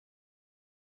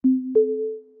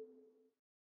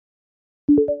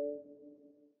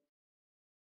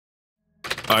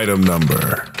Item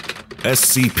Number: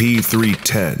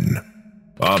 SCP-310.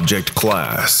 Object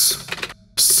Class: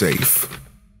 Safe.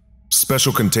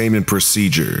 Special Containment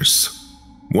Procedures: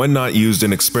 when not used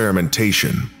in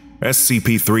experimentation,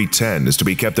 SCP-310 is to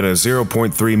be kept in a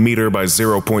 0.3 meter by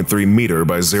 0.3 meter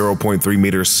by 0.3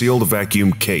 meter sealed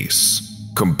vacuum case,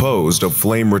 composed of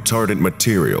flame-retardant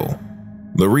material.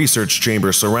 The research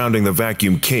chamber surrounding the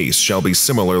vacuum case shall be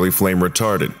similarly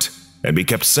flame-retardant, and be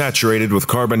kept saturated with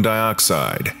carbon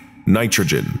dioxide,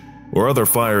 nitrogen, or other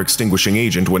fire-extinguishing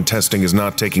agent when testing is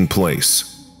not taking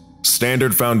place.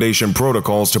 Standard Foundation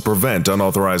protocols to prevent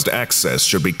unauthorized access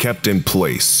should be kept in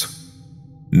place.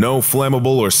 No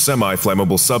flammable or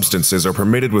semi-flammable substances are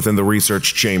permitted within the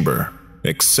research chamber,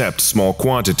 except small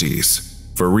quantities,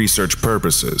 for research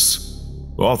purposes.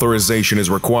 Authorization is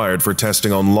required for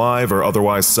testing on live or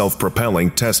otherwise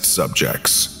self-propelling test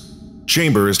subjects.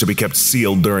 Chamber is to be kept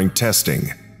sealed during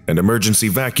testing, and emergency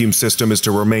vacuum system is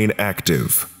to remain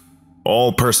active.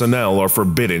 All personnel are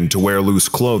forbidden to wear loose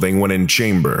clothing when in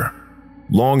chamber.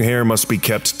 Long hair must be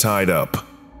kept tied up.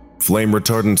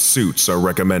 Flame-retardant suits are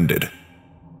recommended.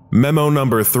 Memo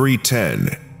Number 310,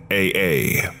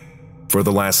 AA. For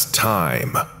the last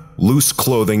time, loose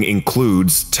clothing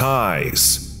includes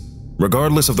ties.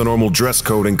 Regardless of the normal dress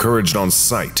code encouraged on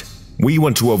site, we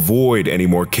want to avoid any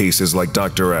more cases like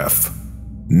Dr. F.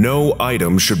 No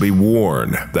item should be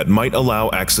worn that might allow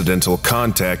accidental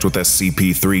contact with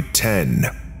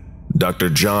SCP-310. Dr.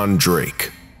 John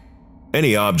Drake.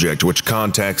 Any object which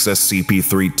contacts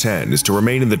SCP-310 is to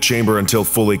remain in the chamber until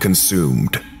fully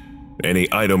consumed. Any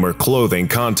item or clothing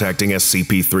contacting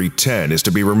SCP-310 is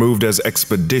to be removed as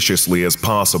expeditiously as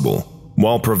possible,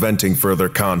 while preventing further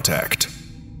contact.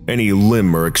 Any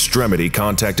limb or extremity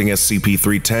contacting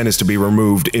SCP-310 is to be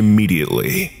removed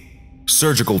immediately.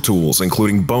 Surgical tools,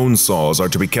 including bone saws, are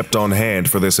to be kept on hand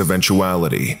for this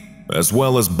eventuality, as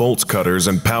well as bolt cutters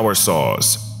and power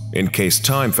saws, in case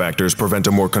time factors prevent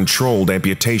a more controlled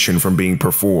amputation from being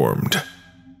performed.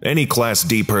 Any Class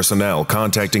D personnel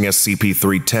contacting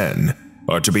SCP-310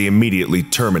 are to be immediately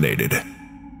terminated.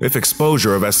 If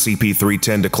exposure of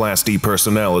SCP-310 to Class D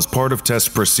personnel is part of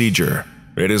test procedure,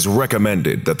 it is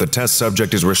recommended that the test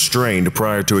subject is restrained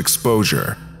prior to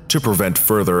exposure to prevent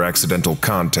further accidental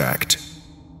contact.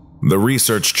 The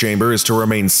research chamber is to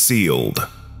remain sealed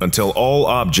until all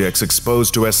objects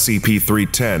exposed to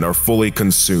SCP-310 are fully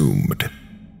consumed.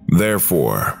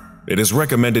 Therefore, it is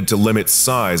recommended to limit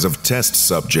size of test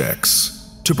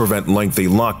subjects to prevent lengthy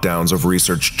lockdowns of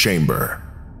research chamber.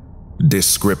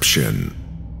 Description: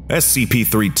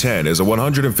 SCP-310 is a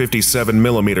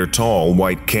 157mm tall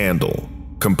white candle,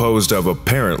 composed of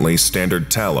apparently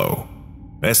standard tallow.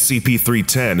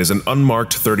 SCP-310 is an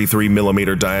unmarked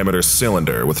 33mm diameter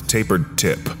cylinder with tapered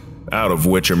tip, out of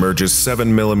which emerges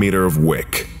 7mm of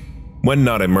wick. When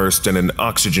not immersed in an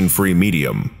oxygen-free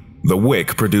medium, the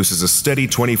wick produces a steady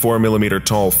 24mm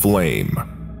tall flame.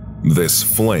 This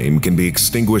flame can be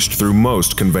extinguished through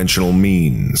most conventional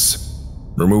means: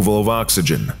 removal of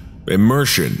oxygen,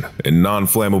 immersion in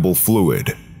non-flammable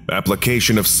fluid,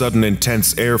 application of sudden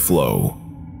intense airflow.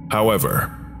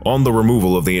 However, on the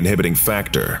removal of the inhibiting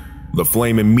factor, the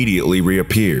flame immediately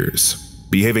reappears,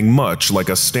 behaving much like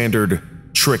a standard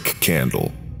trick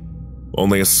candle.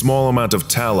 Only a small amount of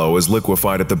tallow is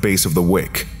liquefied at the base of the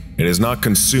wick and is not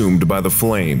consumed by the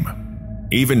flame.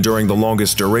 Even during the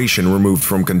longest duration removed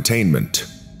from containment,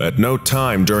 at no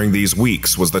time during these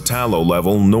weeks was the tallow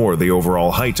level nor the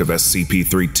overall height of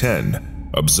SCP-310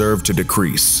 observed to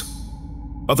decrease.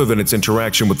 Other than its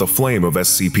interaction with the flame of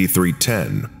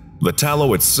SCP-310, the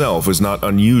tallow itself is not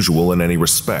unusual in any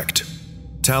respect.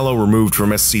 Tallow removed from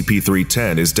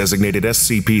SCP-310 is designated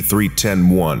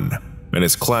SCP-310-1 and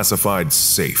is classified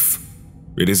safe.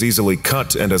 It is easily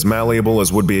cut and as malleable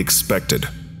as would be expected.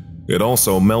 It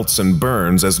also melts and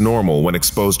burns as normal when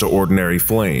exposed to ordinary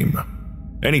flame.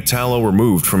 Any tallow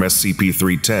removed from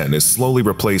SCP-310 is slowly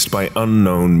replaced by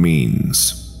unknown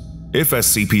means. If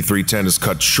SCP-310 is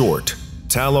cut short,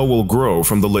 tallow will grow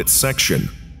from the lit section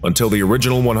until the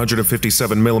original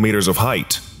 157mm of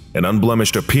height and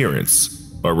unblemished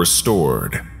appearance are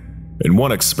restored. In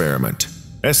one experiment,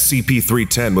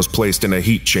 SCP-310 was placed in a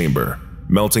heat chamber,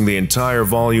 melting the entire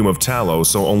volume of tallow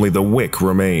so only the wick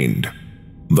remained.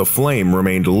 The flame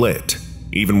remained lit,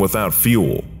 even without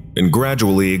fuel, and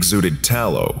gradually exuded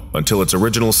tallow until its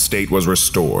original state was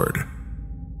restored.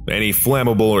 Any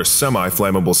flammable or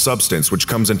semi-flammable substance which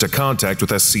comes into contact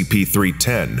with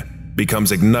SCP-310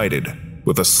 becomes ignited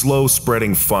with a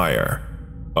slow-spreading fire.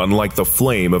 Unlike the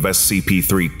flame of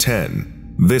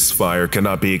SCP-310, this fire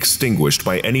cannot be extinguished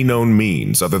by any known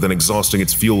means other than exhausting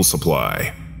its fuel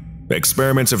supply.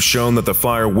 Experiments have shown that the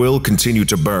fire will continue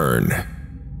to burn,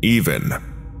 even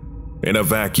in a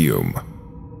vacuum,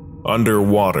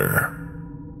 underwater,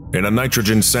 in a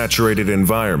nitrogen-saturated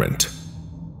environment,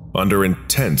 under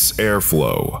intense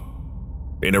airflow,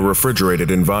 in a refrigerated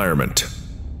environment,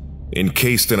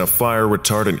 encased in a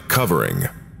fire-retardant covering,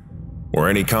 or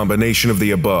any combination of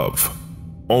the above.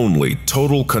 Only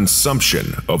total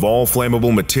consumption of all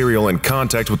flammable material in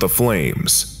contact with the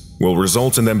flames will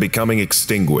result in them becoming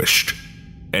extinguished.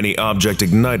 Any object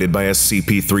ignited by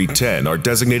SCP-310 are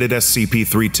designated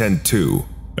SCP-310-2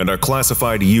 and are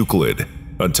classified Euclid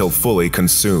until fully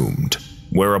consumed,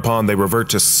 whereupon they revert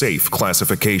to safe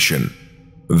classification.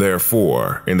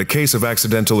 Therefore, in the case of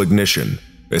accidental ignition,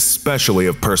 especially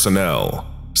of personnel,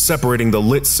 separating the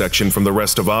lit section from the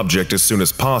rest of object as soon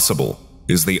as possible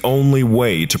is the only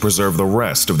way to preserve the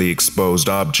rest of the exposed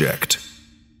object.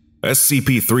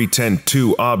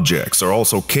 SCP-310-2 objects are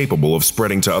also capable of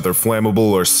spreading to other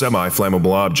flammable or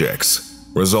semi-flammable objects,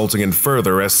 resulting in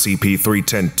further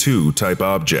SCP-310-2 type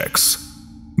objects.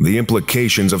 The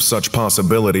implications of such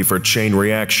possibility for chain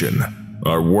reaction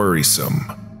are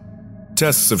worrisome.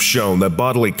 Tests have shown that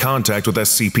bodily contact with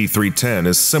SCP-310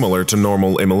 is similar to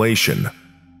normal immolation.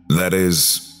 That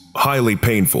is, highly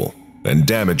painful and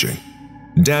damaging.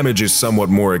 Damage is somewhat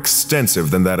more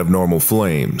extensive than that of normal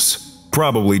flames,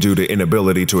 probably due to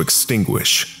inability to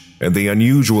extinguish and the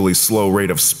unusually slow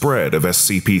rate of spread of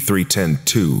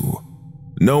SCP-310-2.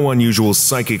 No unusual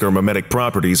psychic or mimetic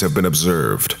properties have been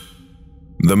observed.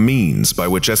 The means by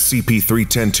which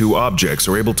SCP-310-2 objects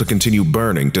are able to continue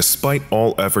burning despite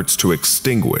all efforts to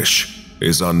extinguish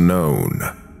is unknown.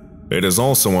 It is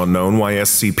also unknown why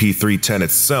SCP-310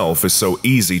 itself is so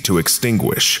easy to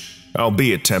extinguish,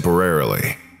 albeit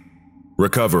temporarily.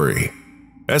 Recovery.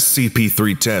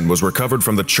 SCP-310 was recovered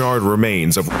from the charred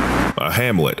remains of a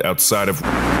hamlet outside of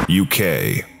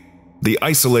UK. The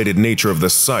isolated nature of the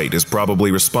site is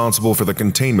probably responsible for the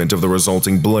containment of the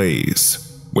resulting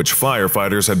blaze, which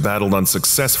firefighters had battled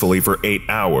unsuccessfully for 8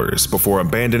 hours before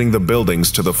abandoning the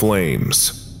buildings to the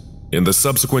flames. In the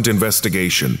subsequent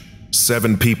investigation,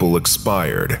 7 people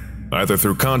expired, either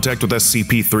through contact with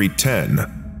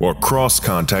SCP-310 or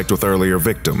cross-contact with earlier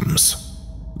victims.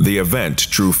 The event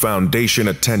drew Foundation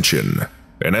attention,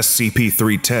 and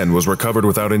SCP-310 was recovered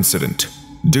without incident,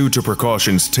 due to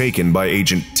precautions taken by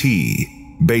Agent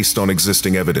T based on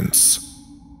existing evidence.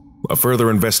 A further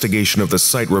investigation of the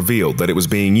site revealed that it was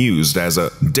being used as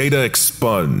a data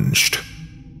expunged.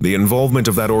 The involvement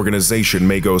of that organization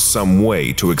may go some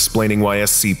way to explaining why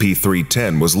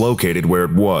SCP-310 was located where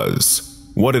it was,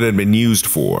 what it had been used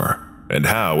for, and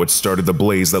how it started the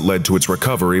blaze that led to its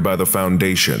recovery by the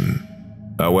Foundation.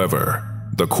 However,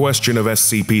 the question of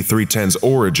SCP-310's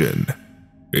origin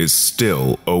is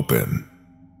still open.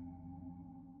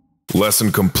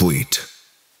 Lesson complete.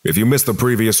 If you missed the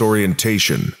previous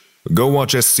orientation, go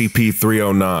watch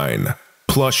SCP-309,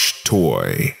 Plush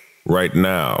Toy, right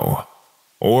now.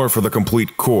 Or for the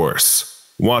complete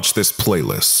course, watch this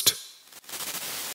playlist.